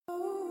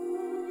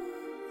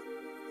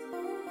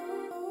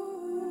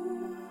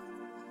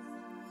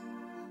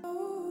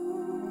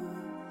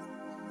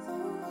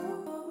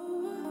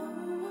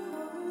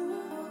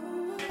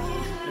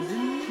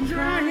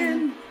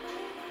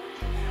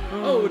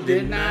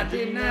did not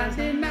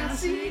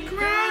see you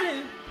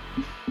crying.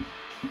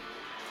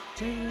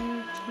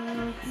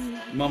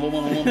 Mumble,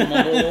 mumble, mumble,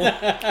 mumble.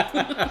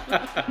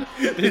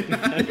 did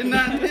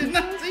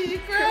not see you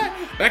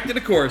cry. Back to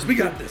the chorus. We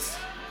got this.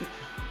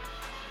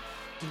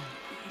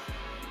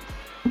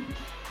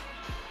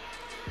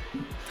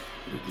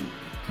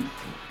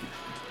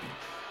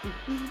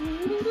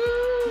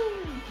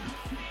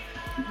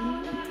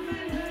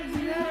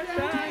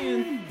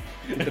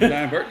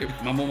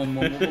 Mumble, mumble,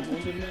 mumble, mumble.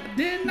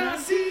 Did not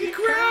see you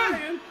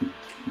crying.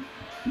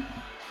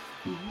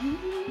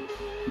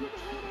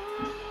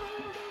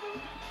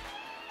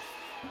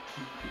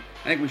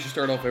 I think we should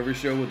start off every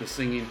show with a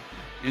singing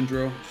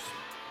intro.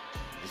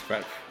 Just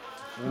right.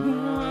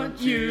 Want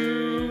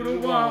you to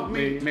want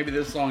me. Maybe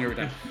this song every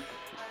time.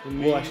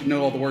 We'll actually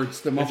know all the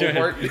words. The mumble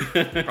part?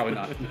 Probably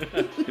not.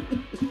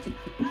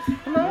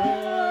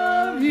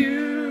 Love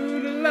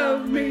you to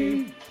love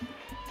me.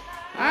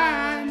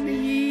 I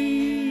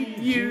need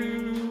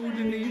you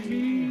to need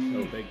me.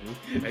 Oh, beg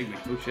me. Beg me.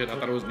 Oh shit, I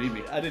thought it was need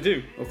me. I did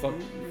too. Oh fuck.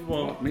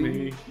 Want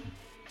me.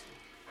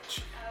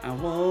 I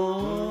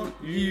want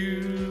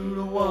you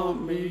to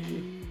want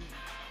me.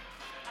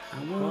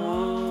 I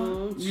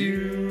want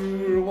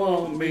you to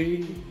want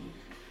me.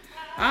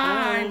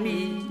 I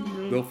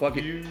need. Go fuck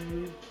it.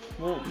 You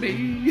want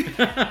Me.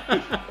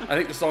 I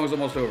think the song is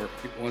almost over.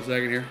 1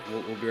 second here.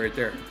 We'll be right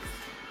there.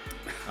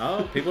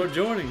 Oh, people are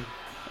joining.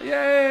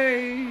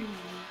 Yay!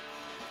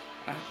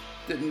 I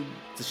didn't.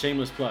 It's a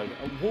shameless plug.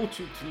 I want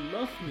you to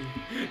love me.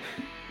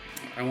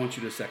 I want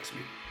you to sex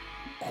me.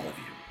 All of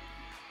you.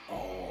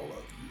 All of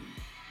you.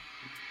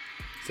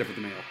 Except for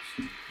the males.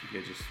 You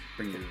guys just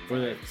bring it in. For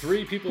the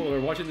 3 people that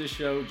are watching this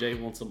show, Jay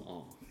wants them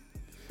all.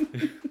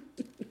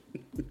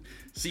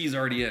 C's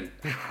already in.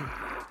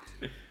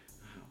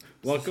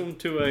 Welcome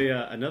to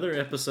another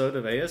episode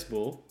of AS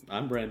Bull.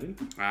 I'm Brandon.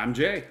 I'm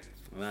Jay.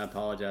 And I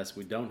apologize.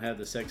 We don't have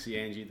the sexy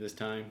Angie this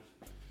time.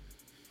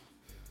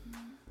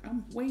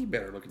 I'm way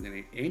better looking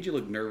than Angie.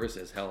 Looked nervous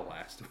as hell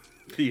last.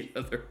 The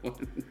other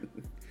one.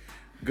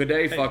 Good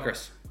day,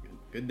 fuckers.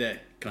 Good day.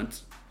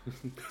 Cunts.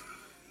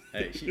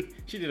 Hey,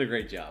 she did a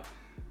great job.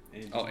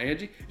 Angie. Oh,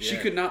 Angie? She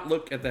Yeah. could not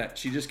look at that.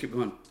 She just kept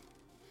going.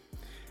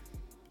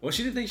 Well,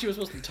 she didn't think she was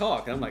supposed to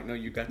talk. I'm like, no,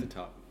 you got to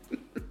talk.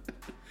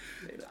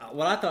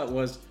 What I thought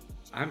was,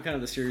 I'm kind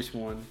of the serious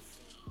one,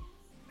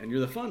 and you're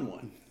the fun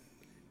one.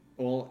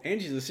 Well,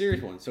 Angie's the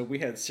serious one, so we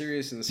had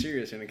serious and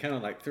serious, and it kind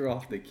of like threw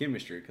off the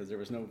chemistry because there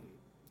was no.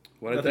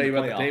 What did I tell you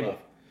about the table?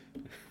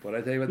 What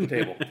did I tell you about the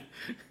table?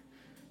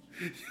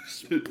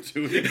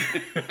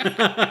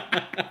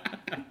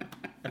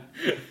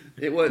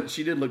 It was.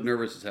 She did look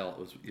nervous as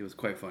hell. It was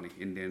quite funny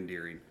and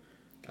endearing.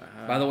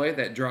 By the way,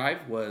 that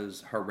drive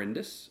was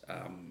horrendous.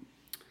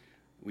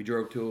 Me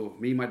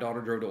and my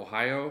daughter drove to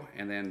Ohio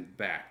and then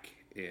back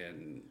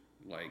in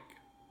like,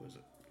 what was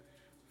it,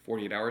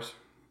 48 hours?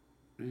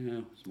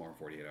 Yeah, it's more than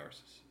 48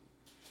 hours.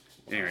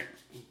 Anyway,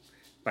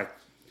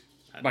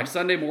 by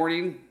Sunday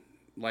morning,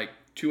 like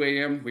 2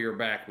 a.m., we were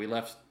back. We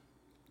left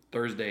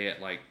Thursday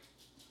at like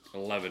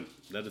 11.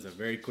 That is a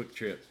very quick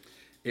trip.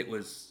 It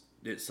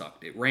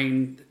sucked. It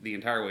rained the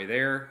entire way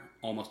there,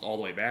 almost all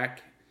the way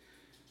back.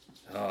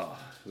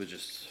 It was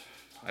just,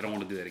 I don't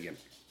want to do that again.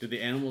 Did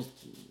the animals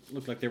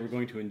look like they were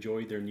going to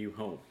enjoy their new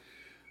home?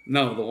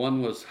 No, the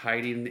one was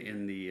hiding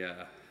in the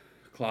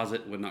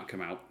closet, would not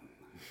come out.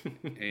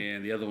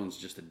 And the other one's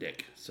just a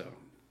dick. So,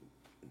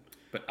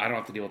 but I don't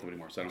have to deal with them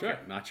anymore, so I don't care.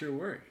 Not your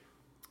worry.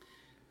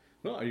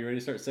 Well, are you ready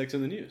to start Sex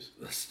in the News?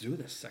 Let's do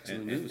this. Sex in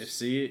And the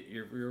News. if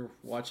you're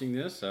watching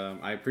this,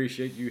 I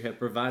appreciate you have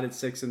provided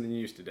Sex in the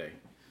News today.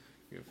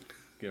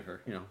 Give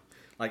her,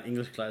 like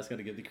English class, got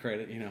to give the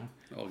credit,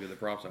 I'll give the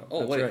props out. Oh,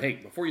 That's wait, right. hey,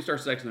 before you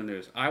start Sex in the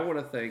News, I want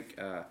to thank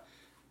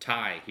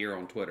Ty here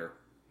on Twitter.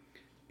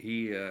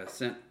 He's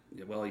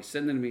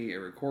sending me a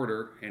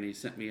recorder and he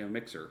sent me a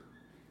mixer.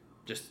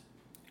 Just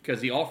because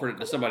he offered it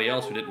to somebody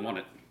else who didn't want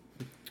it.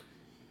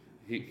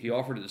 He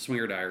offered it to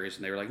Swinger Diaries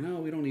and they were like, no,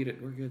 we don't need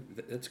it. We're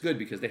good. That's good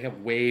because they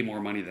have way more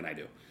money than I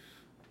do.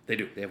 They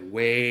do. They have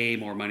way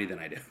more money than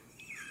I do.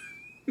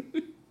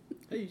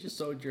 Hey, you just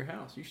sold your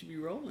house. You should be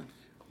rolling.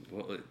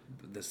 Well,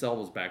 the sale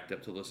was backed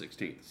up till the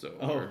 16th,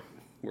 so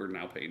we're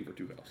now paying for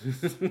 2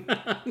 houses.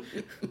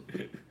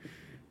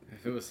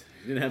 If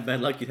you didn't have bad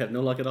luck, you'd have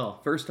no luck at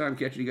all. First time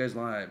catching you guys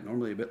live.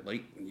 Normally a bit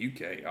late in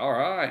UK. All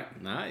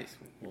right. Nice.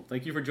 Well,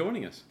 thank you for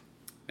joining us.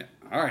 Yeah.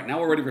 All right, now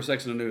we're ready for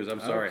Sex in the News.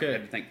 I'm sorry. Okay. I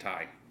had to thank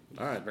Ty.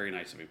 All right. Very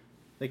nice of him.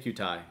 Thank you,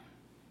 Ty.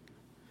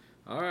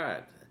 All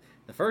right.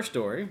 The first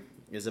story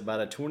is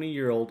about a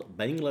 20-year-old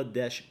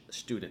Bangladesh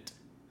student.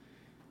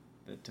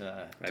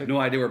 I have no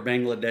idea where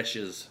Bangladesh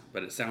is,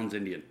 but it sounds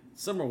Indian.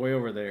 Somewhere way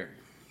over there.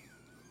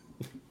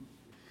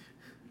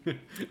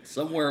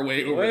 Somewhere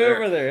way over Way there.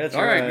 over there, that's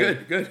All right.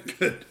 right,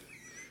 good.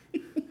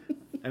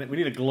 And we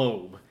need a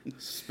globe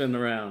spin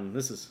around.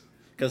 This is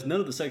because none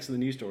of the Sex in the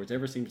News stories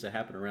ever seems to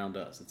happen around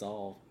us. It's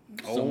all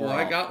somewhere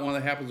I off. got one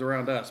that happens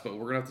around us, but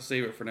we're going to have to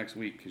save it for next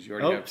week because you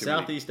already have too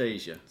Southeast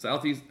Asia. many.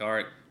 Southeast. All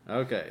right.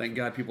 Okay. Thank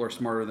God people are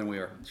smarter than we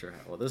are. That's right.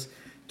 Well, this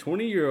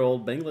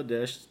 20-year-old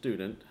Bangladesh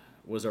student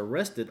was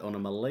arrested on a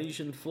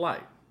Malaysian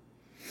flight.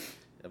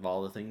 Of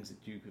all the things that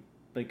you could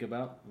think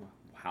about,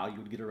 how you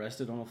would get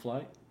arrested on a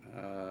flight?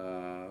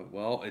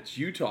 Well, it's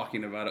you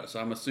talking about it,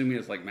 so I'm assuming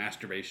it's like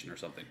masturbation or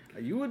something.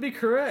 You would be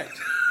correct.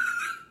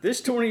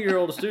 This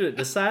 20-year-old student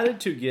decided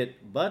to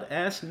get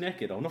butt-ass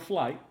naked on a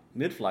flight.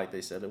 Mid-flight,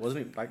 they said. It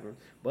wasn't even like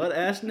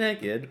butt-ass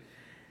naked.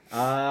 Pull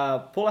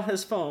out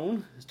his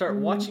phone, start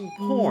watching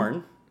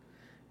porn,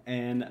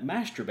 and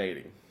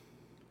masturbating.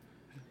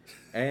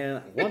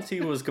 And once he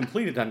was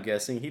completed, I'm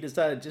guessing, he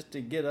decided just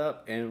to get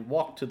up and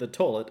walk to the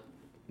toilet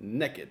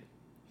naked.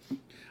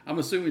 I'm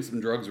assuming some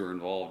drugs were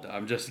involved.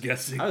 I'm just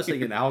guessing. I was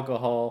thinking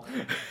alcohol.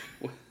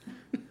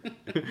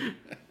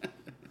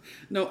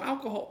 No,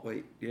 alcohol.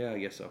 Wait, yeah, I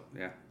guess so.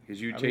 Yeah,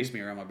 because you chased me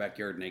around my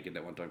backyard naked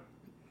that one time.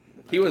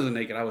 He wasn't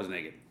naked. I was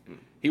naked.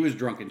 He was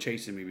drunk and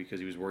chasing me because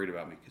he was worried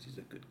about me because he's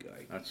a good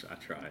guy. I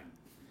try.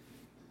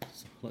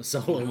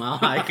 Solo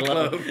my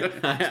club.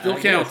 Still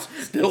counts.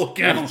 Still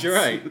counts. That's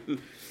right.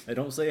 I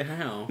don't say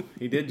how.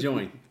 He did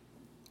join.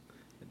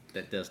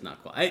 That does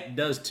not qualify. It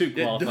does too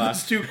qualify. It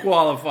does too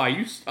qualify.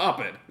 You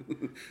stop it.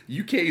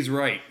 UK's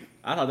right.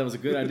 I thought that was a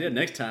good idea.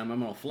 Next time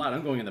I'm on a flight,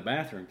 I'm going in the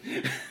bathroom.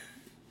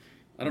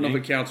 I don't know if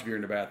it counts if you're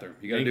in the bathroom.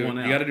 You gotta do it.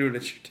 You gotta do it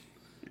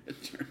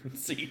at your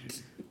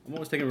seat. I'm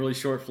always taking really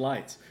short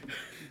flights.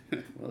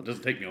 Well, it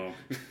doesn't take me long.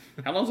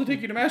 How long does it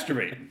take you to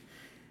masturbate?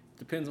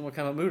 Depends on what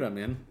kind of mood I'm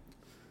in.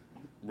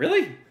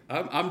 Really?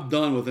 I'm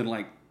done within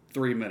like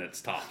 3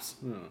 minutes tops.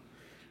 Oh.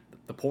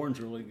 The porn's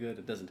really good.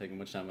 It doesn't take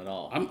much time at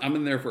all. I'm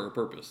in there for a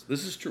purpose.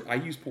 This is true. I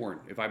use porn.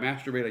 If I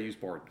masturbate, I use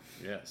porn.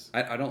 Yes.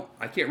 I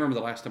can't remember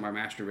the last time I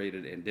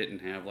masturbated and didn't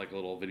have like a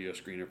little video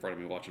screen in front of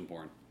me watching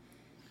porn.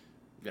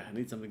 Yeah, I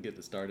need something to get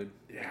this started.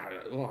 Yeah.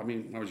 Well, I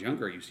mean, when I was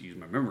younger, I used to use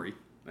my memory.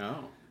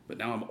 Oh. But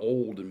now I'm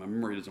old and my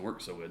memory doesn't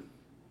work so good.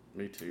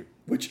 Me too.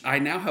 Which I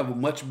now have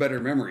much better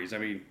memories. I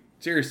mean,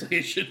 seriously,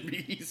 it should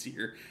be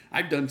easier.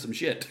 I've done some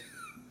shit.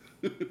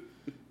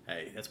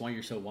 Hey, that's why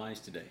you're so wise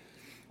today.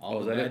 Oh, All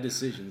the bad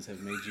decisions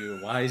have made you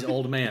a wise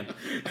old man.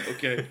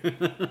 Okay.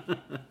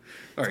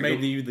 It's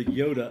made you the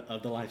Yoda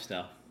of the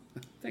lifestyle.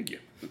 Thank you.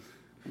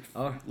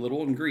 Oh.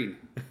 Little and green.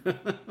 All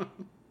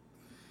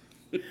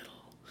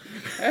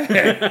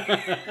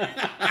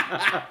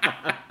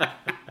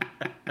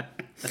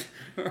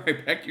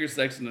right, back to your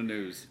sex in the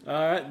news. All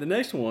right, the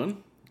next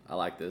one. I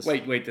like this.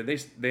 Wait. Did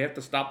they have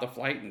to stop the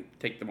flight and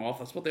take them off?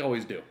 That's what they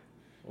always do.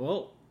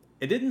 Well,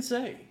 it didn't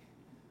say.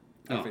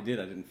 Oh. If it did,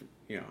 I didn't.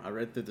 I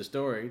read through the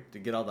story to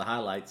get all the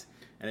highlights,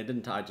 and it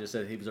didn't. I just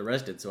said he was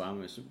arrested. So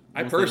once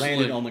they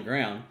landed on the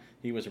ground,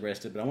 he was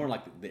arrested. But I wonder,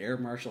 like, the air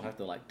marshal have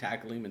to like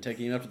tackle him and take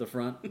him up to the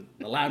front,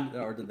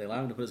 or did they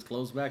allow him to put his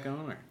clothes back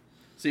on? Or?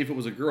 See, if it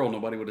was a girl,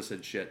 nobody would have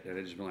said shit.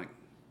 They'd just been like,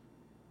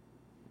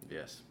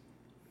 yes.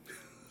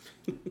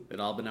 They'd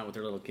all been out with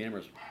their little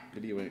cameras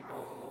videoing.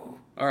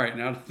 All right,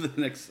 now to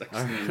the next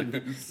section.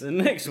 Right. The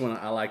next one,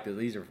 I like this.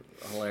 These are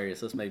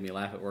hilarious. This made me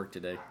laugh at work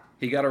today.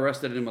 He got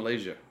arrested in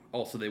Malaysia.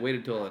 Oh, so they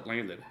waited till it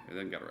landed and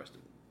then got arrested.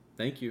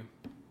 Thank you.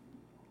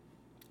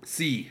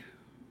 C.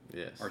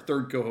 Yes. Our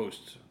third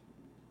co-host.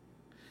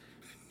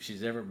 If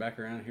she's ever back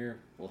around here,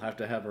 we'll have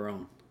to have her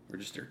own. Or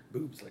just her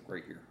boobs, like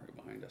right here,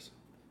 right behind us.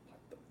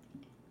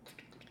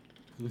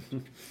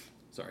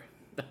 Sorry.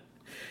 Well,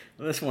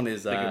 this one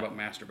is... Thinking about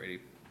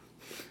masturbating.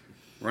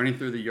 Running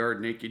through the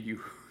yard naked, you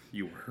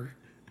were?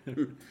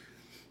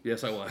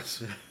 Yes, I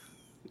was.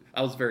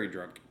 I was very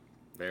drunk.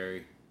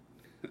 Very.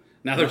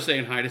 Now they're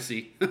saying hi to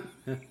C.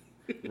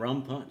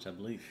 Rum punch, I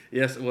believe.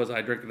 Yes, it was.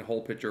 I drank a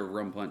whole pitcher of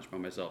rum punch by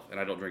myself, and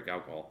I don't drink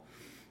alcohol.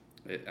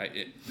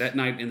 That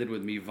night ended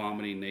with me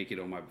vomiting naked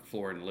on my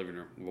floor in the living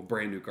room. Well,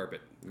 brand new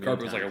carpet. The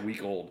carpet was like a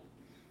week old.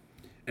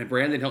 And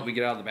Brandon helped me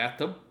get out of the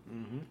bathtub.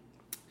 Mm-hmm.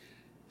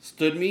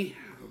 Stood me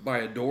by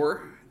a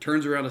door,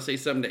 turns around to say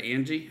something to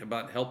Angie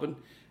about helping,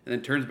 and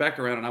then turns back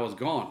around and I was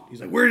gone.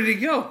 He's like, "Where did he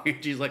go?"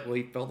 And she's like, "Well,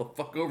 he fell the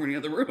fuck over in the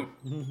other room."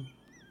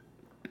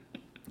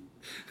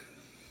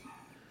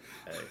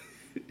 Hey.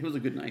 It was a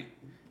good night.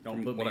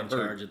 Don't put me in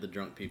charge of the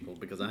drunk people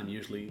because I'm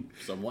usually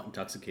somewhat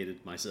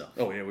intoxicated myself.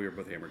 Oh, yeah, we were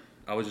both hammered.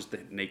 I was just the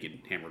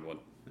naked, hammered one.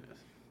 Yes.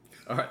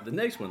 All right, the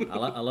next one.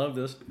 I love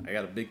this. I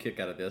got a big kick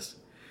out of this.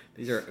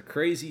 These are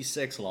crazy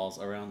sex laws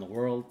around the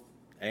world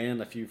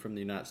and a few from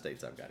the United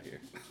States I've got here.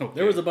 Okay.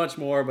 There was a bunch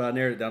more, but I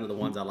narrowed it down to the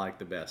ones I like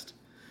the best.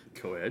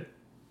 Go ahead.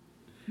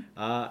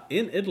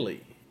 In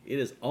Italy, it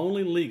is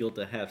only legal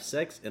to have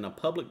sex in a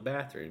public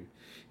bathroom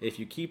if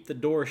you keep the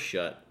door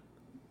shut.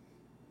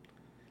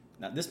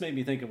 Now, this made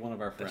me think of one of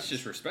our friends. That's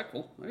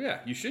disrespectful. Oh, yeah,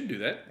 you should do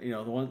that. You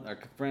know, our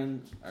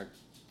friend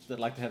that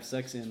like to have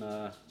sex in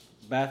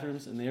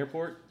bathrooms in the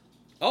airport.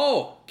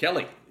 Oh,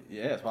 Kelly.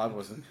 Yes, well, I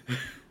wasn't.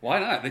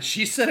 Why not?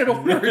 She said it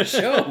on her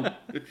show.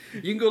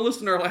 You can go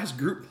listen to our last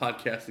group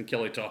podcast and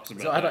Kelly talks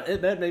about that. So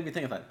that made me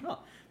think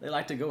about, they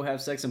like to go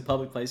have sex in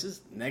public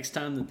places. Next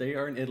time that they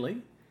are in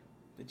Italy,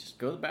 they just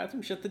go to the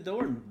bathroom, shut the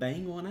door, and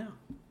bang one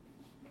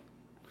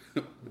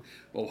out.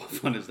 Well, what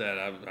fun is that?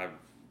 I've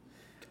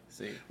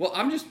See. Well,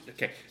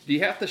 okay. Do you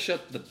have to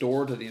shut the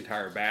door to the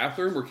entire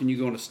bathroom, or can you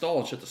go in a stall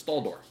and shut the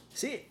stall door?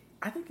 See,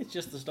 I think it's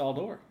just the stall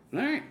door. All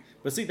right.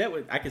 But see,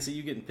 I can see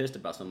you getting pissed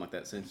about something like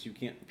that since you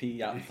can't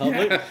pee out in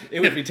public. It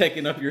would be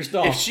taking up your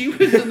stall. If she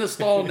was in the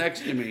stall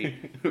next to me,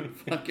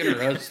 fucking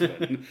her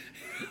husband,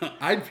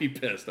 I'd be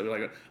pissed. I'd be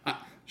like,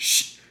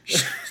 shh,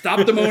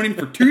 stop the moaning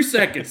for 2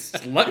 seconds.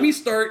 Let me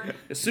start.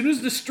 As soon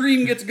as the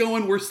stream gets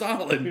going, we're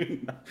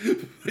solid.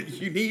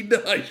 You need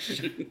to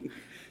hush.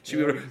 She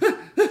would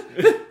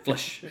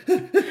flush,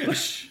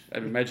 flush. I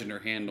imagine her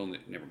hand on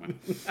it. Never mind.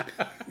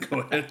 Go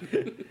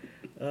ahead.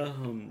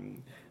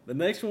 The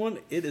next one,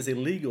 it is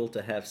illegal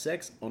to have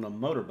sex on a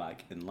motorbike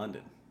in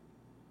London.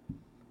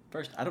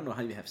 First, I don't know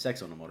how you have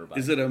sex on a motorbike.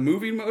 Is it a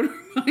moving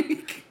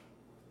motorbike?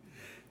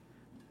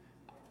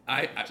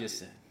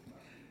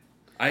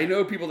 I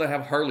know people that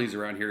have Harleys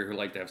around here who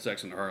like to have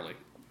sex on a Harley.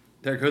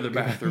 There go the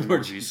bathroom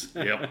orgies.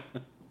 Yep.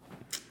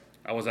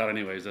 I was out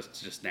anyways.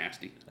 That's just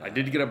nasty. I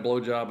did get a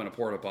blowjob in a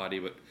porta potty,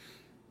 but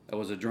that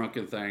was a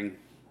drunken thing.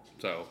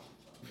 So,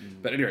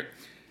 but anyway.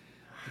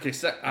 Okay,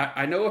 so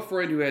I know a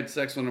friend who had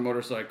sex on a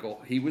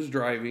motorcycle. He was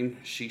driving.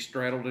 She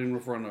straddled in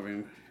front of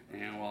him.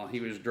 And while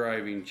he was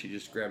driving, she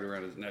just grabbed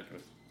around his neck.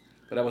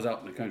 But that was out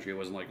in the country. It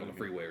wasn't like on the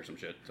freeway or some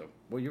shit. So,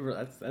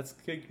 well, that's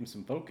taking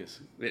some focus.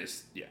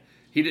 Yeah.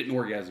 He didn't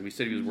orgasm. He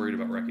said he was worried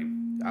about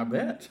wrecking. I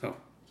bet. So.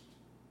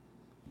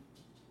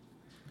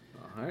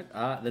 All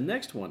right. The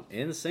next one.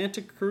 In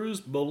Santa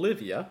Cruz,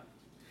 Bolivia,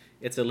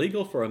 it's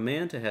illegal for a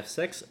man to have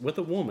sex with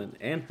a woman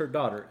and her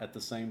daughter at the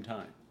same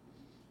time.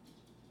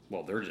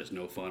 Well, they're just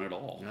no fun at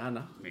all. I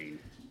know. I mean,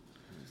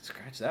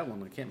 scratch that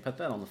one. I can't put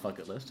that on the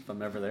bucket list if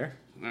I'm ever there.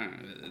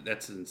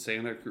 That's in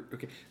Santa Cruz.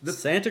 Okay.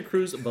 Santa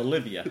Cruz,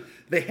 Bolivia.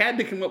 They had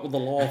to come up with a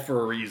law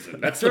for a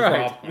reason. That's the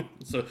problem.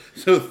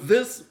 So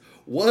this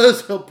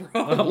was a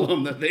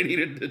problem that they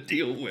needed to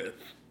deal with.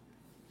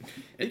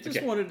 They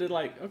just wanted to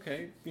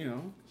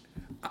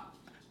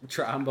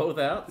try them both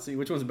out, see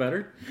which one's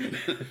better.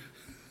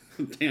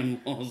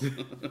 Damn laws.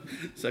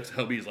 Sex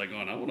hubby's like,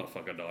 I want to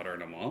fuck a daughter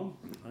and a mom.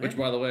 Which,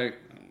 by the way,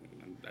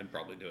 I'd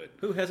probably do it.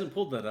 Who hasn't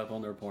pulled that up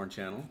on their porn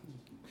channel?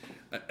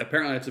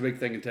 Apparently, that's a big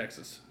thing in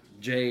Texas.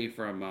 Jay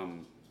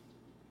from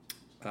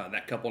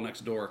that couple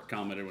next door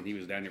commented when he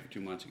was down here for 2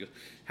 months. He goes,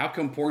 "How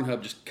come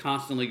Pornhub just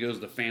constantly goes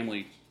to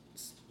family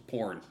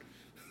porn?"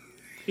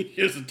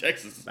 Here's in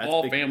Texas, it's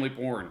all family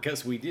porn.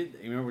 Because we did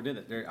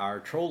that. They are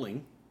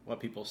trolling what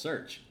people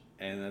search,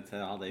 and that's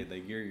how they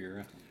gear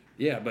your.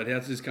 Yeah, but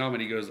that's his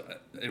comment. He goes,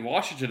 in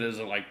Washington, it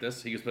isn't like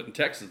this. He goes, but in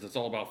Texas, it's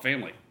all about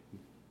family.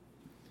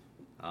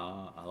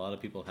 A lot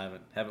of people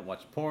haven't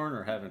watched porn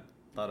or haven't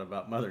thought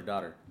about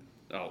mother-daughter.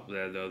 Oh,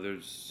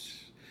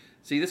 there's...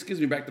 See, this gives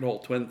me back to the whole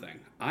twin thing.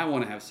 I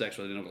want to have sex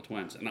with identical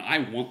twins, and I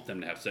want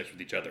them to have sex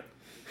with each other.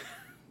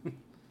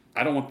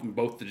 I don't want them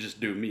both to just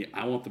do me.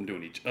 I want them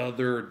doing each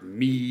other,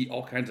 me,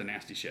 all kinds of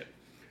nasty shit.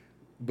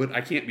 But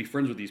I can't be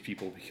friends with these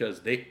people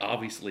because they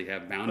obviously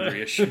have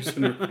boundary issues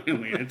in their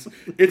family. And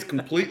it's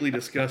completely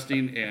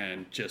disgusting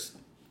and just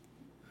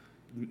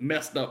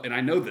messed up. And I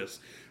know this,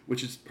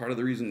 which is part of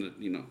the reason that,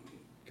 you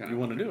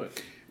want to do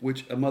it.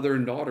 Which a mother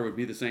and daughter would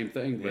be the same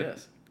thing. But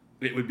yes.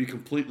 It would be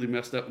completely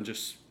messed up and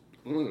just...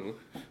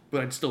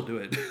 But I'd still do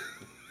it.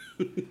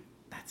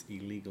 That's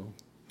illegal.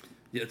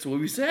 Yeah, that's what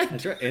we said.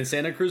 That's right. In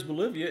Santa Cruz,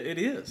 Bolivia, it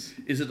is.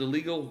 Is it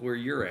illegal where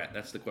you're at?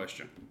 That's the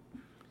question.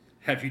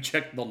 Have you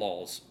checked the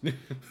laws?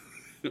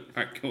 All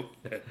right, go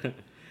ahead.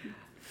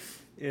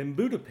 In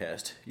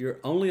Budapest, you're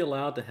only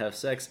allowed to have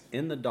sex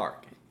in the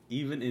dark,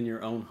 even in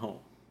your own home.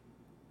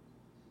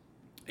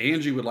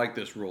 Angie would like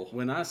this rule.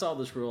 When I saw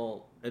this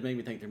rule, it made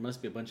me think there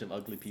must be a bunch of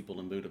ugly people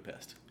in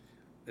Budapest.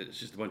 It's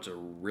just a bunch of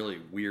really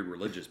weird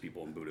religious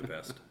people in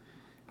Budapest.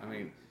 I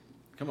mean,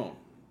 come on.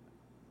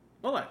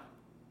 Well,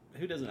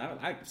 who doesn't?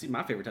 I see.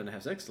 My favorite time to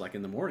have sex is like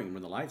in the morning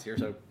when the light's here,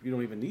 so you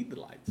don't even need the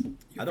lights.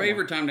 Your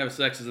favorite time to have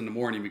sex is in the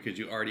morning because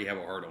you already have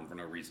a hard on for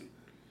no reason.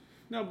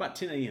 No, about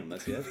 10 a.m.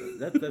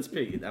 That's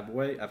peak.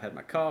 I've had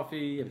my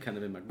coffee. I'm kind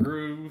of in my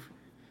groove.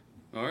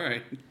 All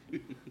right.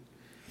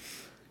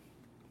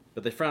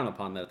 But they frown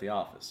upon that at the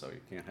office, so you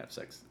can't have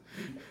sex.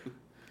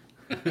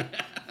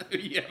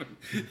 Yeah.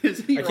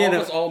 Isn't your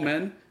office all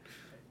men?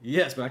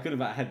 Yes, but I could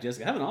have had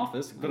Jessica have an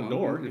office, put a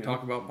door. We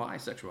talk about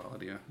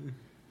bisexuality, yeah.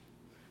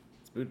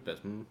 It's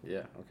Budapest.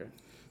 Yeah,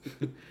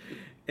 okay.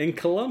 In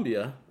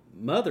Colombia,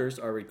 mothers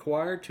are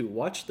required to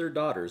watch their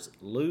daughters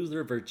lose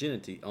their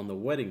virginity on the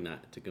wedding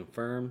night to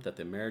confirm that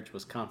the marriage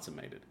was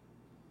consummated.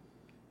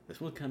 This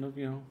was kind of,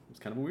 it's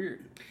kind of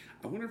weird.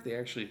 I wonder if they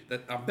actually...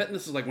 I'm betting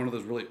this is like one of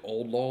those really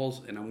old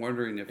laws, and I'm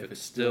wondering if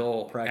it's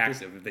still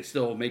active, if they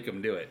still make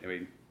them do it. I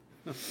mean...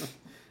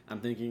 I'm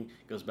thinking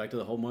it goes back to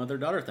the whole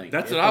mother-daughter thing.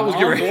 That's what I was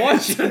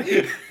getting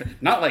ready.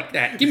 Not like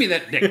that. Give me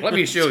that dick. Let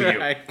me show you.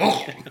 Right.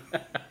 Oh.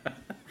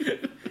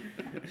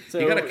 So,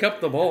 you got to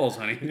cup the balls,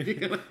 honey.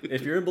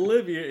 If you're in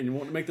Bolivia and you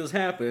want to make this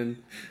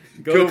happen,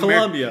 go to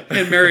Colombia.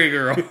 And marry a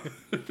girl.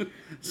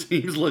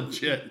 Seems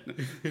legit.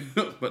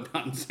 But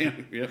not in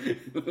Santa. Yep.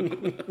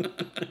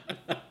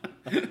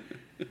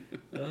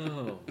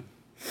 Oh.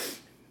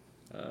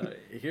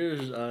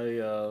 Here's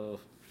a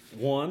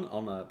one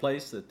on a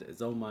place that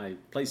is on my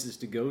places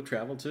to go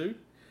travel to.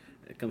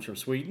 It comes from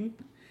Sweden.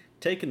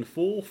 Taking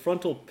full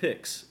frontal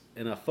pics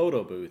in a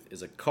photo booth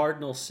is a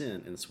cardinal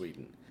sin in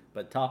Sweden,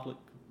 but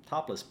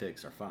topless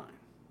pics are fine.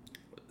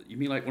 You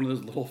mean like one of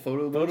those little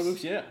photo booths? Photo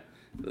booths, yeah.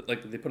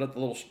 Like they put up the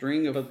little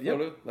string of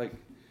photo, like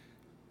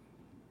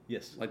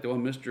Yes. like the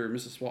one Mr. and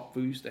Mrs. Swap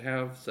Foo used to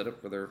have set up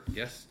for their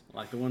guests.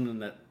 Like the one in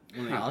one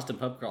of the Austin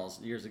pub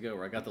crawls years ago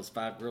where I got those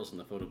 5 girls in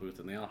the photo booth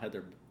and they all had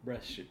their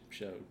breasts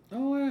showed.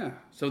 Oh yeah,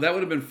 so that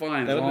would have been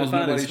fine That as would long have as been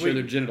fine in nobody showed their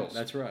Sweden. genitals.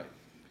 That's right.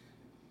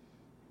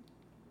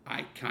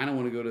 I kind of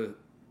want to go to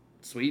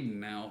Sweden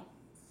now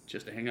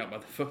just to hang out by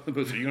the photo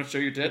booth. Are you going to show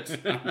your tits?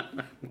 I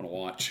want to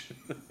watch.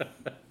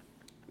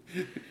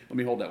 Let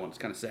me hold that one. It's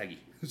kind of saggy.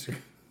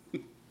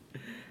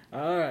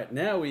 All right,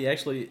 now I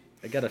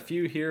got a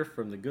few here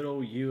from the good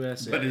old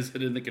USA. But is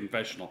it in the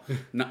confessional?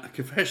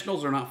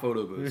 Confessionals are not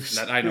photo booths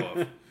that I know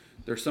of.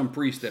 There's some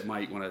priest that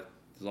might want to,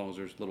 as long as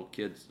there's little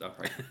kids. All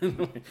right.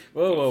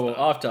 whoa,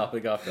 off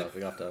topic. Gets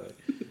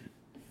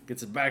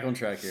us back on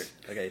track here.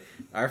 Okay,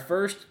 our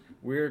first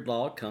weird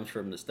law comes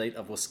from the state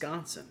of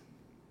Wisconsin.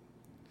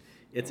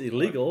 It's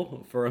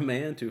illegal for a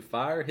man to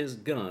fire his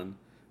gun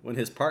when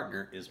his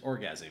partner is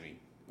orgasming.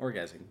 Yeah.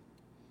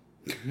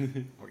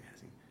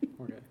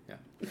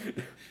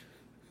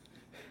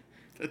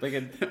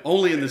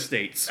 Only in the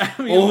States.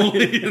 mean,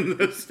 Only in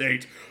the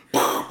States.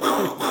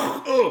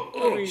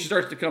 She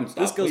starts to come.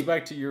 Stop. This goes Wait.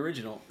 back to your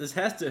original. This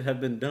has to have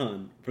been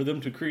done for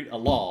them to create a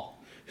law.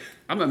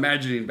 I'm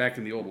imagining back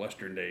in the old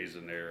Western days,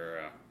 and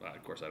they're,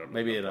 of course, I don't know.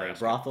 Maybe at a Nebraska.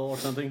 brothel or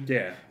something.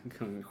 Yeah.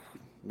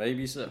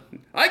 Maybe so.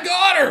 I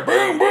got her!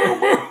 Boom,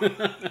 boom,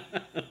 boom!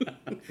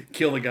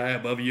 Kill the guy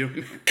above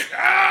you.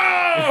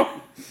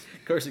 Ow!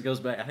 Of course, it goes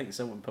back. I think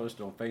someone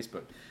posted on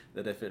Facebook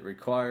that if it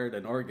required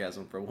an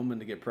orgasm for a woman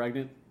to get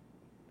pregnant,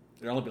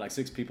 there'd only be like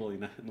 6 people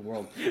in the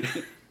world.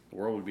 The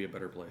world would be a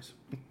better place.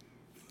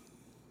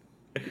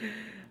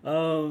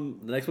 The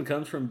next one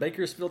comes from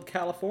Bakersfield,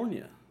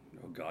 California.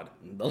 Oh, God.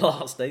 The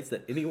law states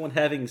that anyone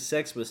having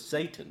sex with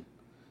Satan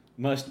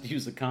must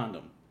use a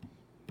condom.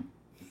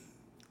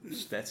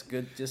 That's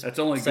good. That's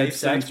only safe good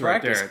sense sex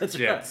right practice. there. That's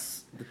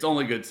Yes. It's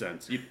only good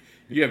sense.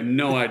 You have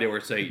no idea where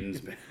Satan's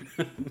been.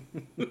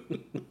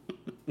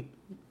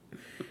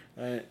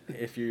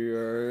 If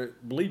you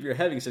believe you're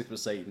having sex with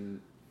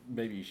Satan,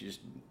 maybe you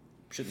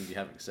shouldn't be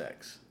having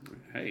sex.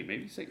 Hey,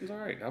 maybe Satan's all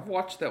right. I've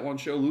watched that one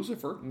show,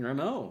 Lucifer. I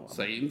know.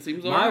 Satan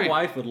seems all My right.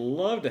 wife would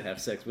love to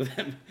have sex with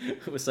him,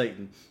 with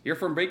Satan. You're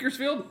from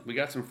Bakersfield? We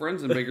got some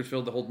friends in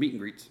Bakersfield that hold meet and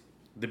greets.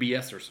 The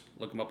BSers.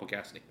 Look them up on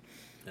Cassidy.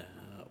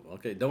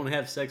 Okay, don't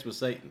have sex with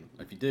Satan.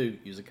 If you do,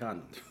 use a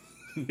condom.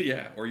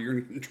 Yeah, or you're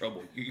in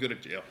trouble. You go to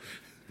jail.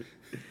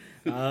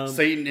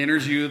 Satan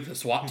enters you. The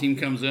SWAT team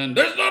comes in.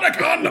 There's not a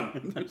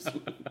condom.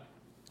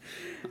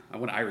 I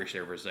went Irish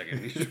there for a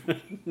second.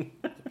 The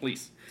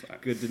police. Sorry.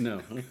 Good to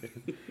know.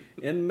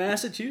 In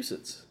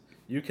Massachusetts,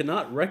 you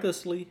cannot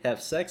recklessly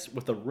have sex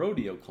with a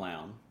rodeo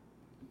clown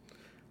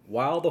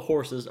while the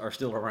horses are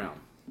still around.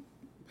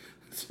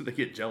 So they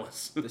get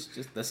jealous.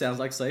 That sounds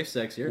like safe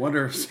sex here.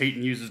 Wonder if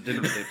Satan uses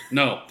dental dams.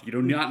 No, you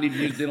do not need to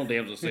use dental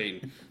dams with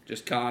Satan.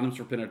 Just condoms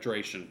for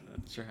penetration.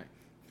 That's right.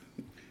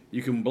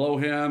 You can blow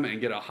him and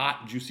get a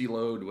hot, juicy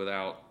load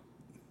without...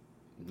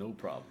 No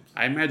problems.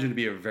 I imagine it to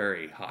be a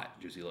very hot,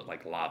 juicy load,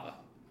 like lava.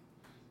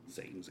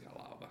 Satan's got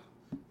lava.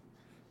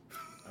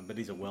 I bet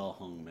he's a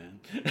well-hung man.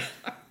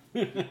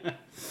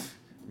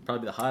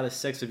 Probably the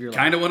hottest sex of your life.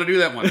 Kind of want to do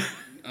that one.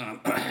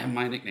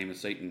 My nickname is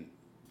Satan.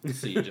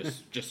 C,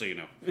 just so you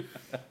know.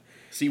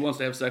 C wants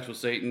to have sex with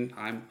Satan.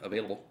 I'm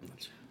available.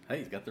 Hey,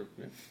 he's got the...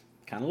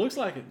 Kind of looks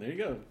like it. There you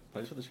go.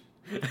 Plays for the...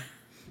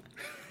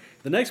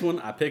 The next one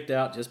I picked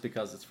out just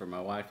because it's for my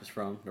wife. Is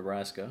from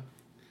Nebraska.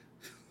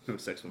 No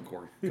sex with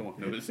Corey. Come on,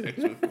 no sex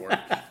with Corey.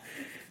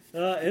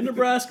 In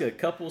Nebraska,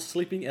 couples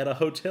sleeping at a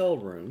hotel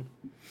room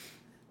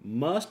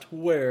must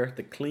wear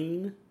the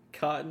clean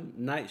cotton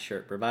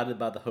nightshirt provided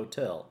by the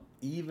hotel,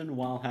 even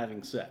while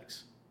having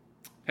sex.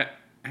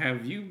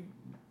 Have you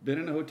been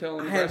in a hotel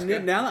in I have,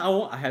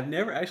 Nebraska? I have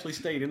never actually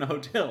stayed in a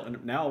hotel,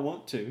 and now I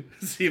want to.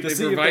 See if they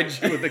provide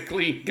you with a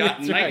clean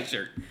cotton That's right.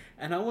 nightshirt.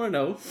 And I want to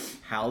know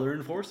how they're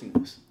enforcing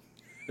this.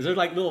 Is there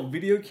like little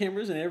video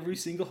cameras in every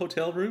single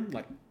hotel room?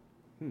 Like,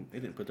 they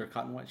didn't put their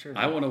cotton white shirts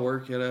on. I want to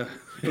work at a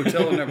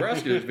hotel in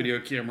Nebraska with video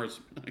cameras.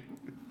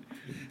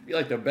 Be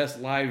like the best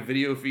live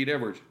video feed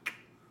ever.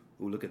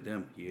 Ooh, look at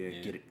them. Yeah.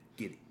 Get it.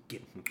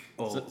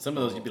 Oh, Some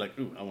of those you'd be like,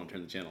 ooh, I want to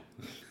turn the channel.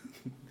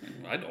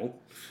 I don't.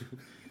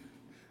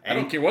 I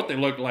don't care what they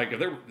look like. If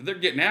they're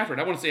getting after it,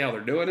 I want to see how they're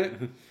doing it.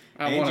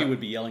 Angie would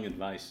be yelling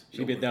advice.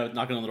 She'd be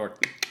knocking on the door.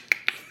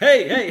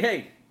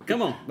 Hey,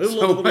 come on, move a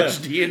little So bit. much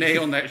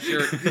DNA on that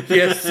shirt.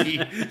 Yes,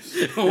 see,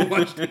 so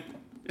much.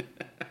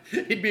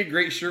 It'd be a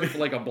great shirt for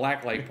like a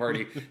blacklight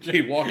party.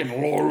 He'd walk in.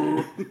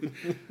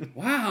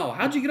 Wow,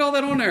 how'd you get all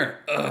that on there?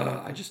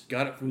 I just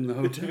got it from the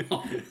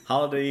hotel.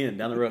 Holiday Inn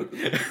down the road.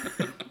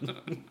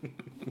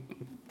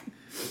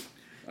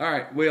 All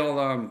right,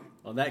 well,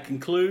 That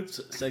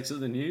concludes Sex in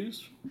the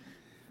News.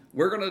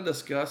 we're going to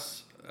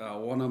discuss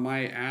one of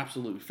my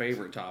absolute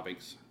favorite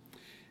topics,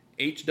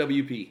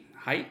 HWP,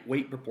 height,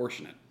 weight,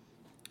 proportionate.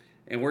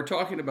 And we're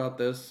talking about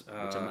this.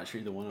 Which I'm not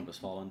sure either one of us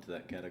fall into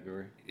that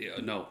category. Yeah,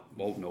 no.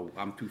 Oh, no.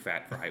 I'm too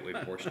fat for height weight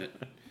proportionate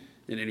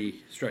in any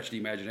stretch of the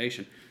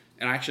imagination.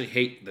 And I actually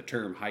hate the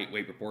term height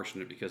weight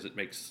proportionate because it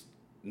makes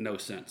no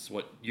sense.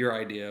 What your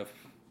idea of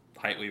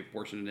height weight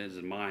proportionate is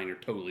and mine are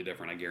totally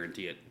different. I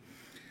guarantee it.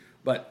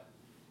 But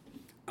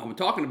I'm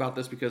talking about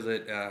this because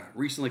it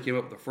recently came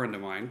up with a friend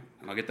of mine,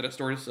 and I'll get to that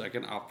story in a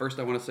second. First,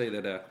 I want to say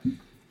that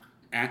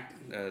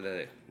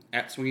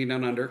at Swinging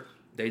Down Under,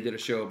 they did a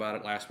show about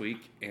it last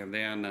week, and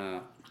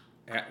then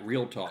at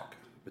Real Talk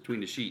Between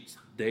the Sheets,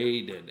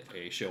 they did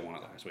a show on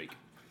it last week.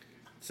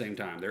 Same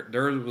time.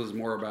 Theirs was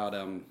more about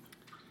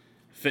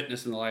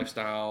fitness and the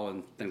lifestyle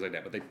and things like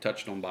that, but they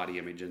touched on body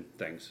image and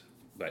things.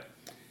 But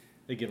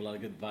they give a lot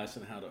of good advice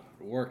on how to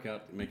work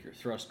out to make your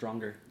thrust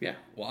stronger. Yeah.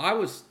 Well,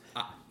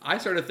 I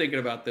started thinking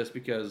about this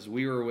because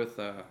we were with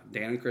Dan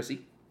and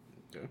Chrissy,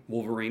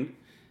 Wolverine,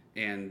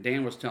 and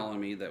Dan was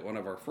telling me that one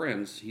of our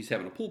friends, he's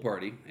having a pool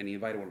party, and he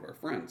invited one of our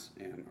friends,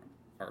 and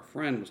our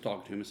friend was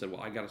talking to him and said, well,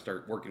 I got to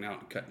start working out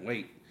and cutting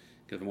weight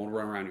because if I want to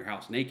run around your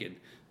house naked,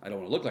 I don't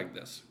want to look like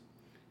this.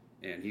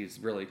 And he's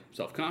really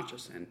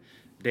self-conscious. And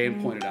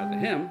Dan pointed out to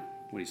him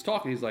when he's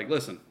talking, he's like,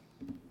 listen,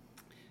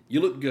 you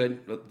look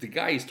good, but the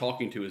guy he's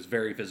talking to is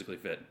very physically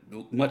fit,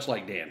 much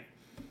like Dan.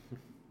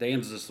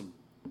 Dan's just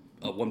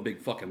a one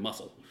big fucking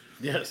muscle.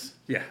 Yes.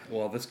 Yeah,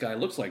 well, this guy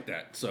looks like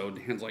that. So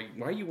Dan's like,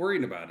 why are you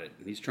worrying about it?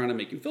 And he's trying to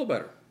make him feel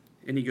better.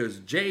 And he goes,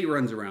 Jay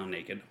runs around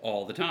naked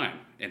all the time.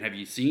 And have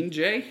you seen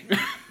Jay?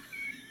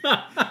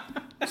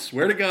 I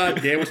swear to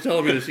God, Dan was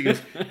telling me this. He goes,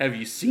 have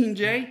you seen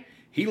Jay?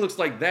 He looks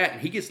like that.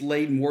 And he gets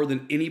laid more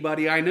than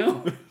anybody I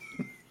know.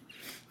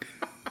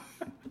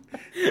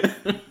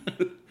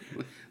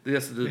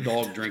 This is the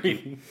dog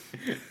drinking.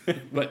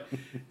 But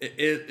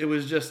it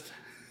was just,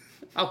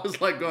 I was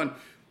like going,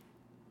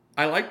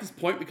 I like this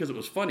point because it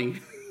was funny,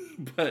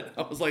 but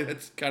I was like,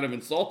 that's kind of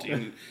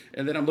insulting.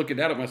 And then I'm looking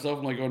down at myself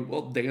and I'm like going,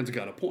 well, Dan's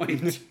got a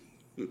point.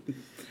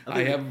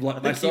 I have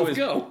let myself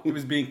go. He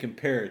was being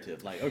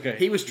comparative. Like, okay.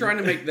 He was trying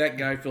to make that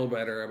guy feel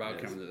better about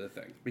coming to the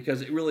thing.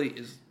 Because it really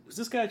is. Was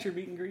this guy at your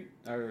meet and greet?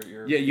 Or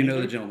your yeah, you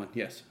know the gentleman,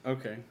 yes.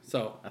 Okay.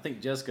 So I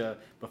think Jessica,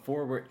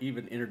 before we're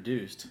even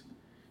introduced,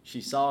 she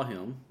saw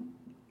him,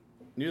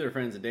 knew they were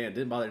friends of Dan,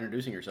 didn't bother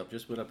introducing herself,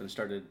 just went up and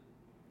started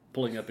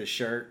pulling up his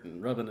shirt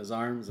and rubbing his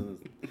arms. And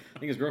I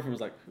think his girlfriend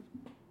was like,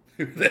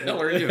 who the hell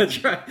are you?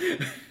 That's right.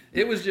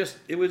 It was just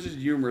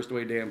humorous the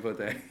way Dan put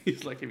that.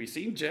 He's like, have you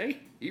seen Jay?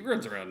 He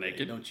runs around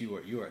naked. Don't you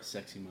are a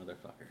sexy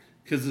motherfucker.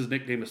 Because his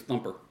nickname is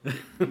Thumper.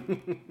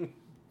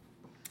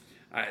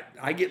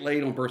 I get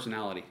laid on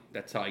personality.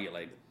 That's how I get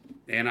laid.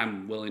 And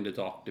I'm willing to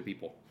talk to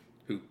people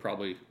who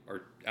probably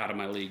are out of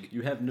my league.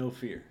 You have no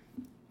fear.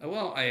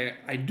 Well,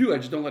 I do. I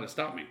just don't let it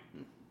stop me.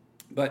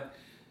 But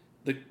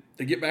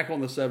to get back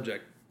on the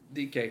subject,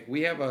 DK,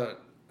 we have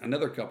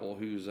another couple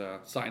who's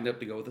signed up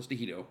to go with us to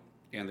Hito.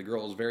 And the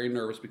girl is very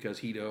nervous because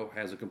Hito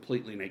has a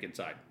completely naked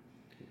side.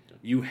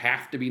 You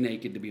have to be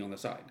naked to be on the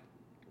side,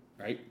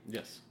 right?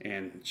 Yes.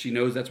 And she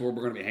knows that's where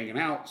we're going to be hanging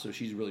out, so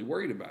she's really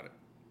worried about it.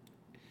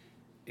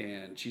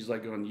 And she's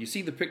like going, you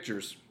see the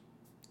pictures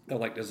of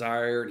like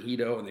Desire and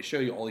Hito, and they show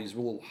you all these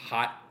little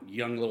hot,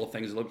 young little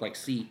things that look like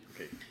C.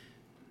 Okay.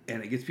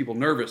 And it gets people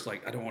nervous,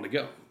 like, I don't want to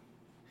go.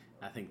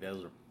 I think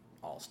those are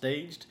all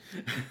staged.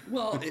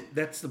 Well,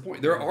 that's the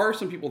point. There are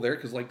some people there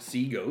because like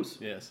C goes.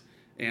 Yes.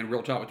 And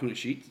Real Talk Between the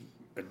Sheets,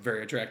 a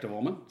very attractive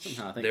woman.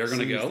 Somehow I think they're going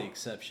to go. The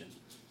exception.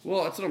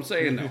 Well, that's what I'm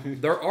saying. Though.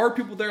 There are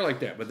people there like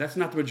that, but that's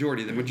not the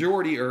majority. The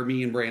majority are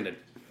me and Brandon.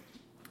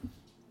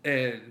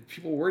 And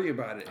people worry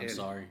about it. I'm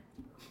sorry.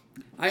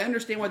 I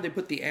understand why they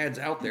put the ads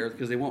out there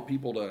because they want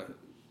people to,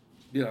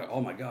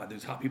 oh my God,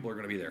 these hot people are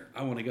going to be there.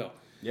 I want to go.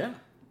 Yeah.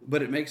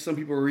 But it makes some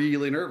people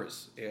really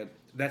nervous. And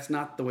that's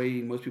not the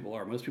way most people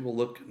are. Most people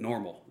look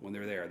normal when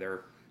they're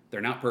there.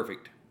 They're not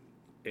perfect.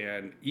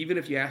 And even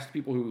if you ask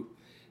people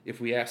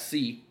if we ask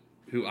C,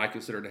 who I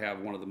consider to have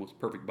one of the most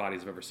perfect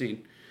bodies I've ever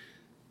seen,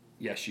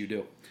 yes, you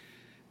do.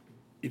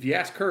 If you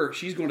ask her,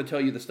 she's going to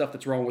tell you the stuff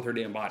that's wrong with her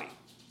damn body.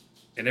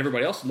 And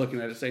everybody else is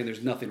looking at it saying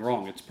there's nothing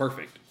wrong. It's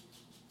perfect.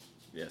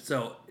 Yes.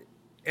 So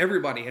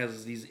everybody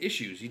has these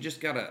issues. You just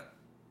got to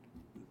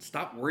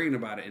stop worrying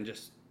about it and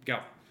just go.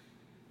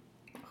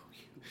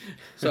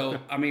 So,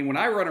 I mean, when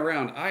I run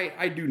around,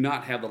 I do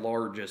not have the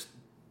largest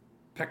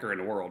pecker in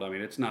the world. I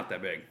mean, it's not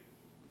that big.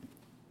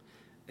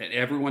 And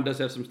everyone does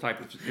have some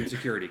type of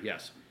insecurity,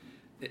 yes.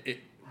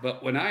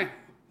 But when I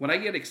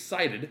get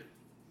excited,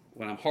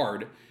 when I'm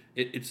hard,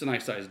 it's a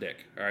nice sized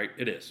dick, all right?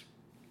 It is.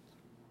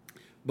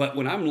 But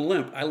when I'm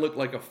limp, I look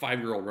like a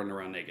 5-year-old running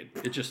around naked.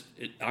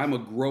 I'm a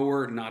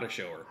grower, not a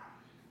shower.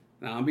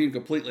 Now, I'm being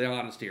completely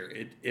honest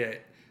here.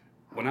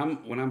 When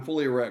I'm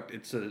fully erect,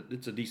 it's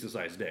a decent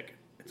sized dick.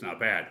 It's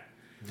not bad.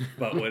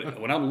 But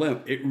when I'm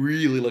limp, it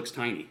really looks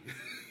tiny.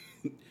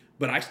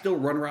 But I still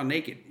run around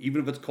naked,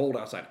 even if it's cold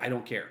outside. I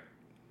don't care.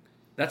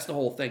 That's the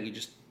whole thing. You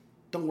just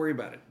don't worry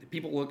about it.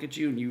 People look at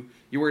you, and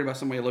you're worried about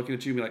somebody looking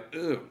at you and be like,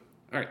 ugh.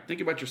 All right,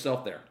 think about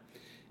yourself there.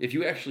 If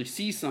you actually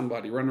see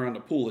somebody run around the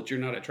pool that you're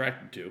not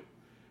attracted to,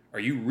 are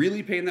you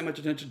really paying that much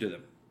attention to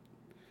them?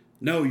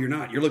 No, you're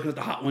not. You're looking at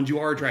the hot ones you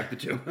are attracted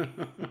to.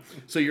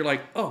 So you're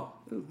like, oh,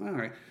 all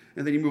right.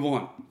 And then you move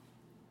on.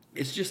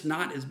 It's just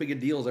not as big a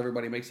deal as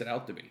everybody makes it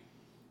out to be.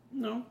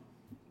 No.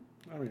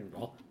 I don't even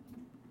know.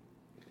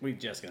 We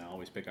just gonna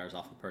always pick ours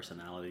off of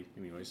personality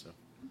anyway, so.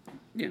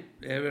 Yeah,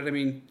 but I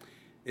mean,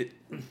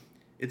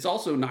 it's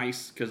also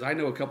nice because I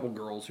know a couple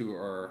girls who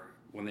are,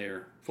 when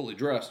they're fully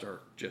dressed,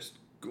 are just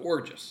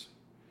gorgeous.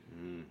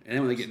 And then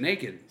when they get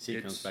naked,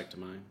 it comes back to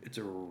mind. It's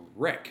a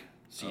wreck.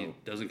 See,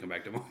 it doesn't come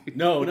back to mind.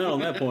 No, not on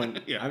that point.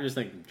 Yeah. I'm just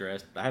thinking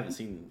dressed. I haven't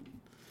seen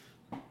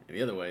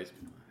any other ways.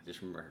 I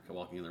just remember her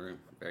walking in the room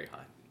very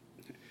high.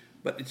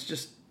 But it's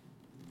just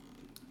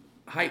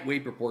height,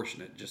 weight,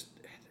 proportionate. Just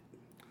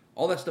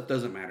all that stuff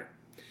doesn't matter.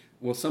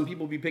 Will some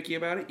people be picky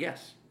about it?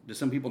 Yes. Do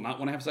some people not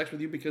want to have sex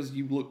with you because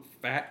you look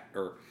fat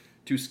or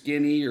too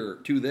skinny or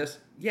too this?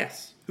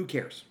 Yes. Who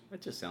cares? That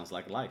just sounds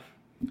like life.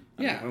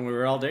 Yeah. I mean, when we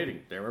were all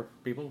dating, there were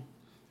people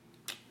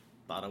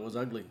thought I was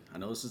ugly. I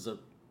know this is a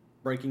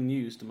breaking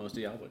news to most of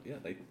y'all, but yeah,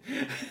 they.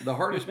 The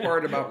hardest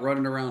part about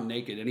running around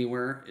naked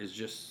anywhere is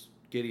just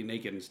getting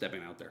naked and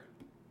stepping out there.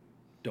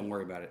 Don't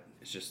worry about it.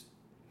 It's just,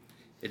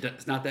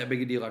 it's not that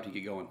big a deal after you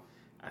get going.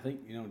 I think,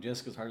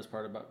 Jessica's hardest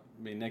part about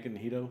being naked in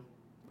Hito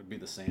would be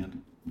the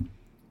sand.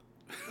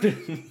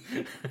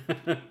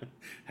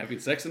 Having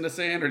sex in the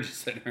sand or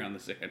just sitting around the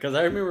sand? Because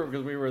I remember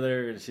because we were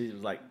there and she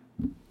was like,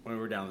 when we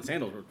were down the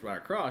sandals right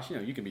across,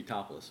 you can be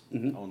topless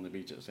on the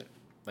beaches.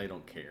 They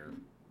don't care.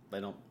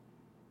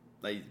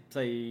 They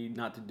say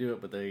not to do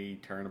it, but they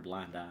turn a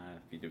blind eye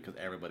if you do because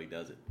everybody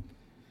does it.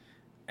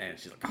 And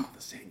she's like, oh,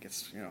 the sand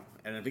gets,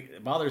 And if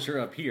it bothers her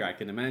up here, I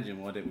can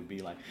imagine what it would be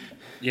like.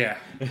 Yeah.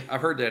 I've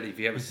heard that if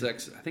you have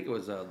sex, I think it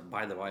was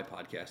By the By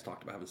podcast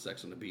talked about having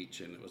sex on the beach,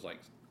 and it was like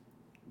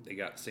they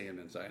got sand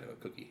inside of a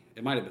cookie.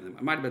 It might have been them.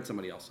 It might have been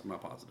somebody else. I'm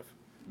not positive.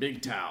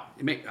 Big towel.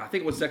 I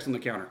think it was sex on the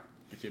counter.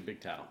 It's your big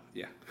towel.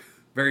 Yeah.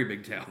 Very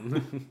big towel.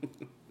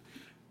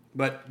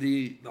 But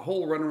the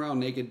whole run around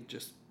naked,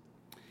 just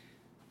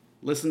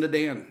listen to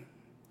Dan.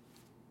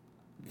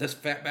 This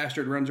fat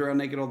bastard runs around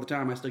naked all the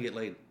time. I still get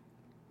laid.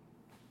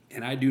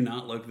 And I do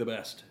not look the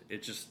best.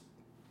 It's just...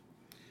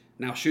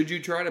 Now, should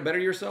you try to better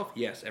yourself?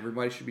 Yes,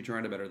 everybody should be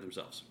trying to better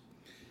themselves.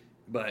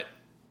 But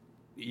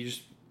you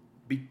just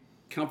be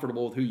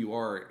comfortable with who you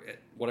are at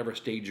whatever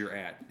stage you're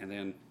at. And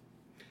then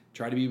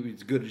try to be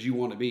as good as you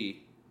want to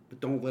be. But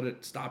don't let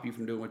it stop you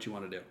from doing what you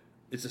want to do.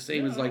 It's the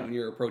same as like when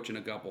you're approaching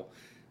a couple.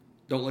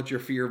 Don't let your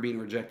fear of being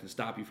rejected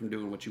stop you from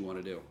doing what you want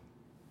to do.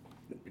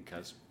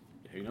 Because...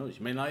 who knows?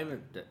 You may not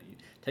even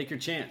take your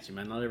chance. You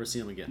might not ever see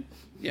them again.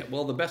 Yeah,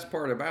 well, the best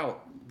part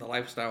about the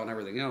lifestyle and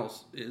everything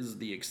else is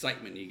the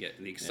excitement you get.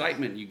 And the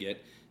excitement you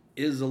get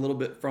is a little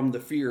bit from the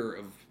fear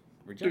of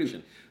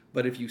rejection.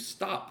 But if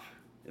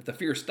the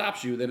fear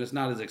stops you, then it's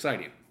not as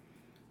exciting.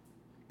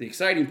 The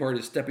exciting part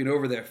is stepping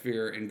over that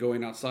fear and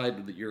going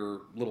outside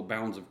your little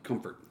bounds of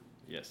comfort.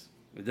 Yes.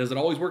 Does it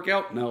always work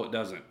out? No, it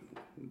doesn't.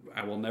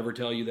 I will never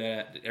tell you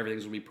that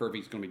everything's going to be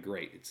perfect. It's going to be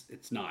great.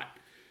 It's not.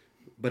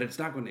 But it's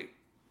not going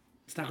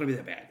to be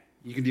that bad.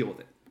 You can deal with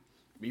it.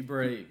 Be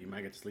brave. You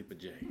might get to sleep with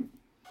Jay.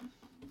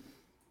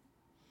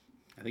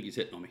 I think he's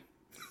hitting on me.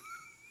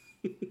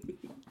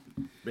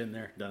 Been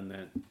there, done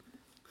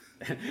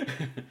that.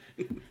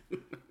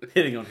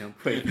 Hitting on him.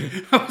 Wait,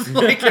 I was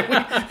like,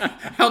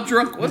 how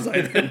drunk was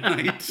I that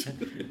night?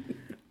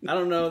 I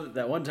don't know.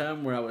 That one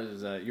time where I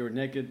was, you were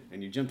naked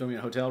and you jumped on me in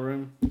a hotel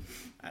room.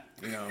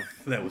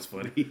 That was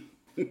funny.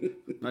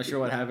 Not sure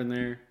what happened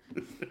there.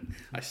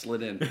 I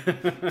slid in.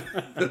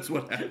 That's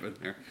what happened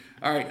there.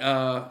 All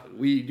right,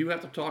 we do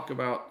have to talk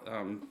about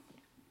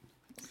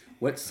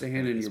wet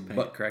sand in your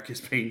butt crack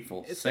is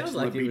painful. It Sex sounds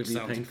on like the it beach would be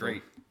sounds painful.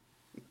 great.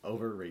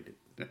 Overrated.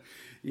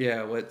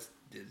 Yeah,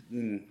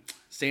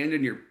 sand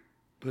in your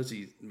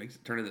pussy makes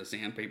it turn into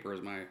sandpaper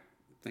is my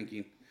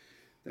thinking.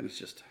 Then it's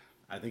just...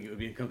 I think it would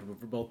be uncomfortable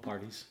for both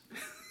parties.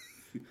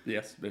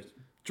 Yes, that's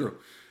true.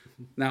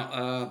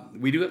 Now,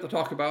 we do have to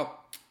talk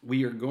about,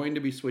 we are going to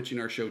be switching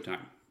our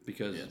showtime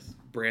because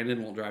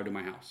Brandon won't drive to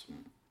my house.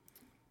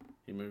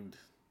 He moved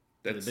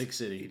to the big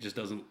city. He just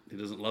doesn't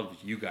love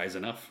you guys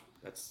enough.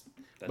 That's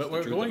but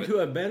we're going to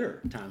a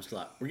better time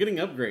slot. We're getting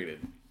upgraded.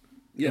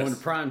 Yes. Going to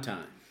prime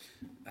time.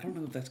 I don't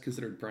know if that's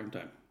considered prime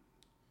time.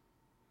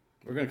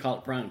 We're going to call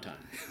it prime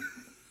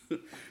time.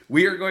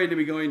 We are going to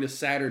be going to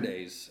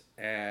Saturdays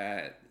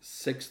at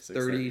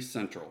 6:30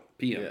 Central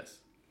PM. Yes.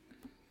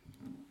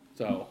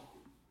 So,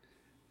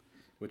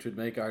 which would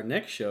make our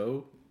next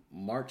show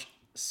March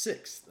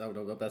 6th. Oh,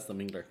 no, that's the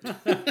Mingler.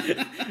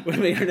 Would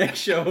make our next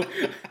show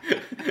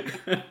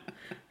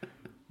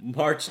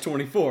March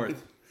 24th.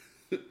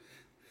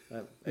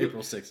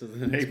 April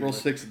 6th. April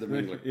 6th is the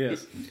Mingler.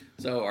 Yes.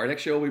 So, our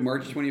next show will be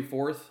March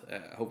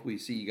 24th. Hope we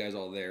see you guys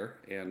all there.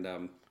 And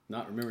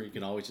remember, you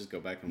can always just go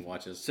back and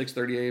watch us.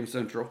 6:30 a.m.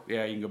 Central.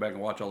 Yeah, you can go back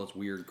and watch all this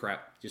weird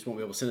crap. Just won't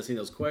be able to send us any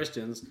of those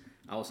questions.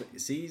 I will say,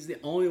 he's the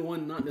only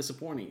one not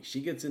disappointing.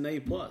 She gets an A+.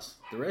 The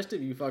rest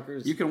of you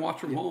fuckers... You can watch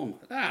from home.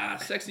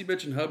 Sexy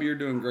bitch and hubby, you're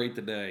doing great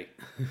today.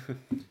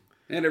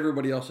 And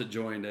everybody else that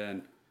joined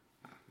in.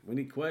 We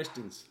need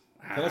questions.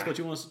 Tell us what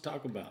you want us to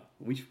talk about.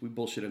 We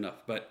bullshit enough.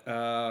 But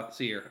let's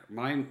see here.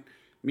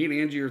 Me and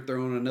Angie are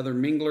throwing another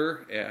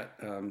mingler at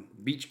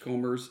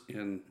Beachcombers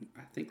in,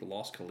 I think,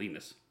 Las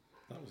Colinas.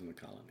 That was in the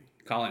Colony.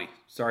 Colony.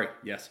 Sorry.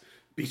 Yes.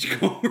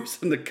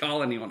 Beachcombers in the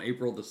Colony on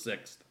April the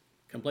 6th.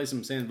 Come play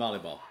some sand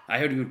volleyball. I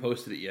haven't even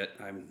posted it yet.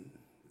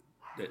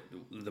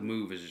 The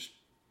move is just...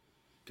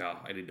 Oh,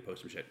 I need to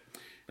post some shit.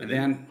 And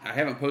then I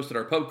haven't posted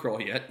our pub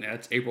crawl yet.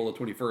 That's April the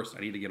 21st.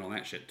 I need to get on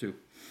that shit too.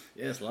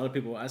 Yes, a lot of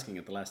people were asking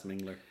at the last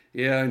Mingler.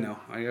 Yeah, I know.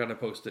 I gotta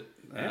post it.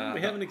 And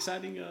we have an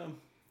exciting...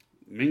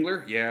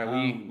 Mingler? Yeah,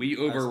 we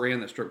overran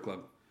the strip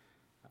club.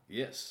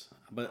 Yes,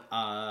 but...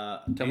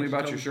 Tell me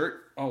about your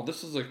shirt. Oh,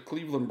 this is a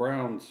Cleveland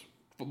Browns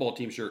football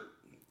team shirt.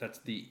 That's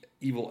the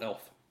evil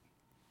elf.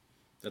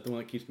 Is that the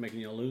one that keeps making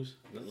y'all lose?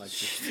 Like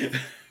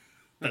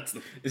that's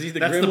the Is he the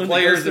that's gremlin the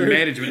players that and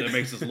management that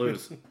makes us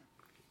lose.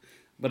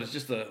 But it's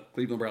just the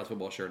Cleveland Browns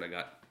football shirt I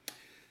got.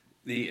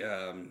 The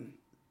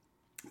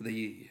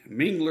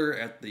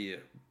Mingler at the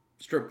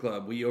strip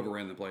club, we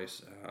overran the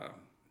place.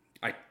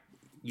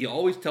 You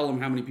always tell them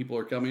how many people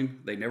are coming.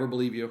 They never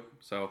believe you.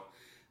 So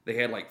they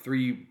had like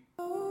 3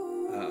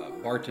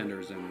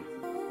 bartenders and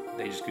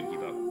they just couldn't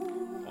keep up.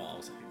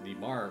 Well, the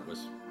bar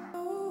was...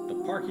 The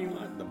parking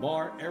lot, the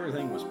bar,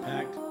 everything was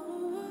packed.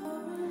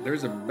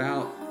 There's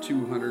about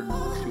 200,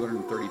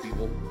 230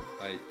 people,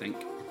 I think,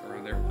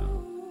 around there.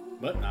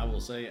 But I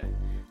will say,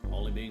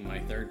 only being my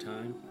 3rd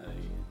time at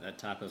that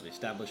type of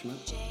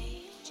establishment,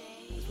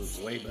 this was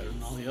way better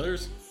than all the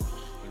others.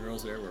 The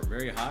girls there were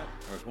very hot.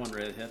 There was one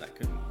redhead I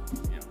couldn't,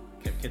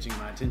 kept catching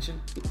my attention.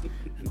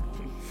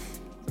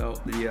 So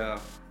the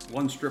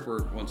one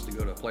stripper wants to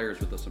go to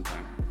Players with us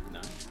sometime.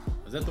 Nice.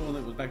 Was that the one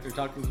that was back there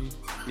talking to you?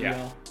 Yeah.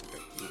 Y'all?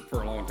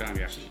 For a long time,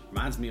 yeah.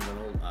 Reminds me of an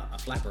old a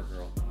flapper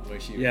girl, the way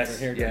she had her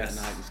hair done at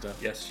night and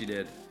stuff. Yes, she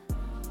did.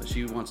 But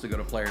she wants to go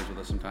to Players with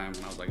us sometime,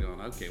 and I was like,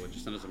 okay, well,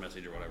 just send us a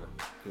message or whatever.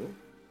 Cool.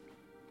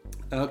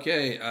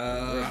 Okay.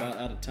 We're about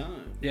out of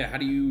time. Yeah. How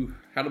do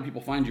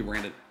people find you,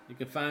 Brandon? You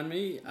can find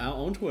me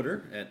on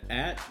Twitter at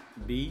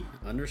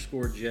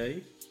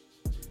 @B_J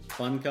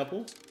Fun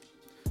Couple,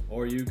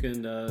 or you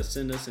can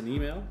send us an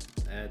email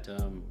at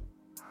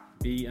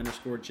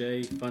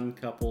B_J Fun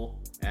Couple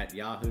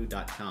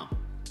 @yahoo.com.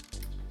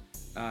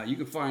 You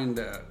can find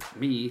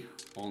me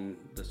on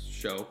this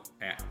show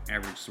at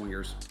Average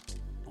Swingers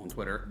on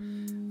Twitter.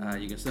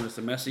 You can send us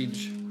a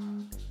message,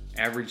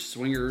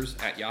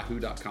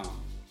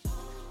 averageswingers@yahoo.com.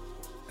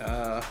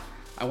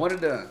 I wanted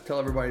to tell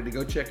everybody to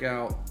go check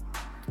out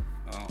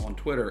on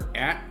Twitter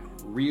at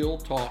Real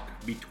Talk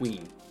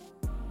Between.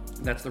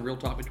 That's the Real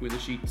Talk Between the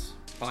Sheets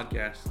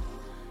podcast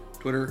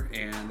Twitter,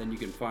 and then you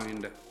can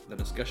find the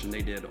discussion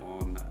they did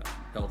on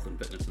health and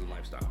fitness and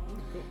lifestyle.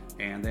 Cool.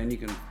 And then you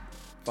can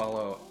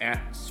follow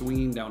at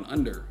Swinging Down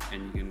Under,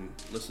 and you can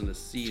listen to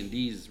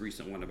C&D's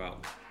recent one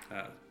about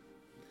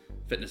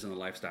fitness and the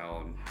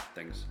lifestyle and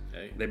things.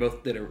 Hey. They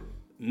both did a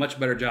much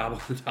better job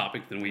on the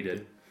topic than we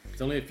did.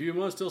 It's only a few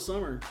months till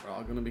summer. We're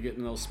all going to be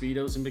getting those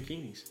Speedos and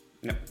bikinis.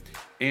 Yep.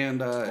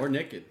 And or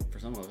naked for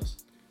some of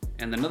us.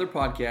 And another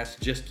podcast,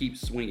 Just Keep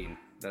Swinging,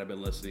 that I've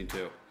been listening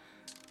to.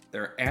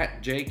 They're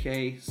at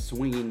JK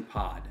Swinging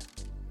Pod.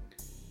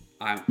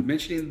 I'm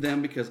mentioning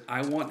them because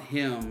I want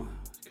him,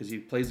 because he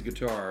plays the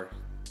guitar,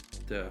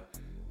 to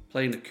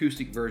play an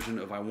acoustic version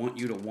of I Want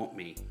You to Want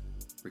Me.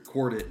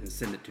 Record it and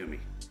send it to me.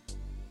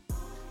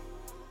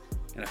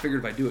 And I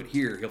figured if I do it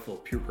here, he'll feel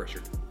peer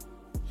pressured.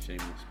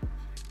 Shameless.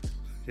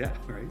 Yeah,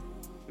 right.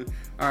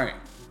 All right.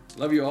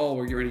 Love you all.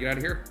 We're getting ready to get out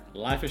of here.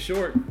 Life is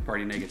short.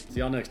 Party naked. See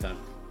y'all next time.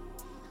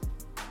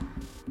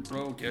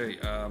 Okay.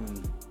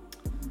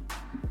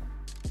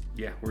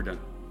 Yeah, we're done.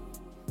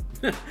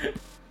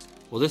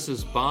 Well, this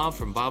is Bob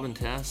from Bob and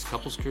Tess,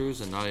 Couples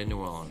Cruise in Naughty New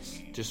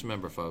Orleans. Just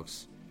remember,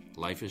 folks,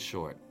 life is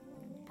short.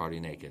 Party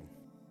naked.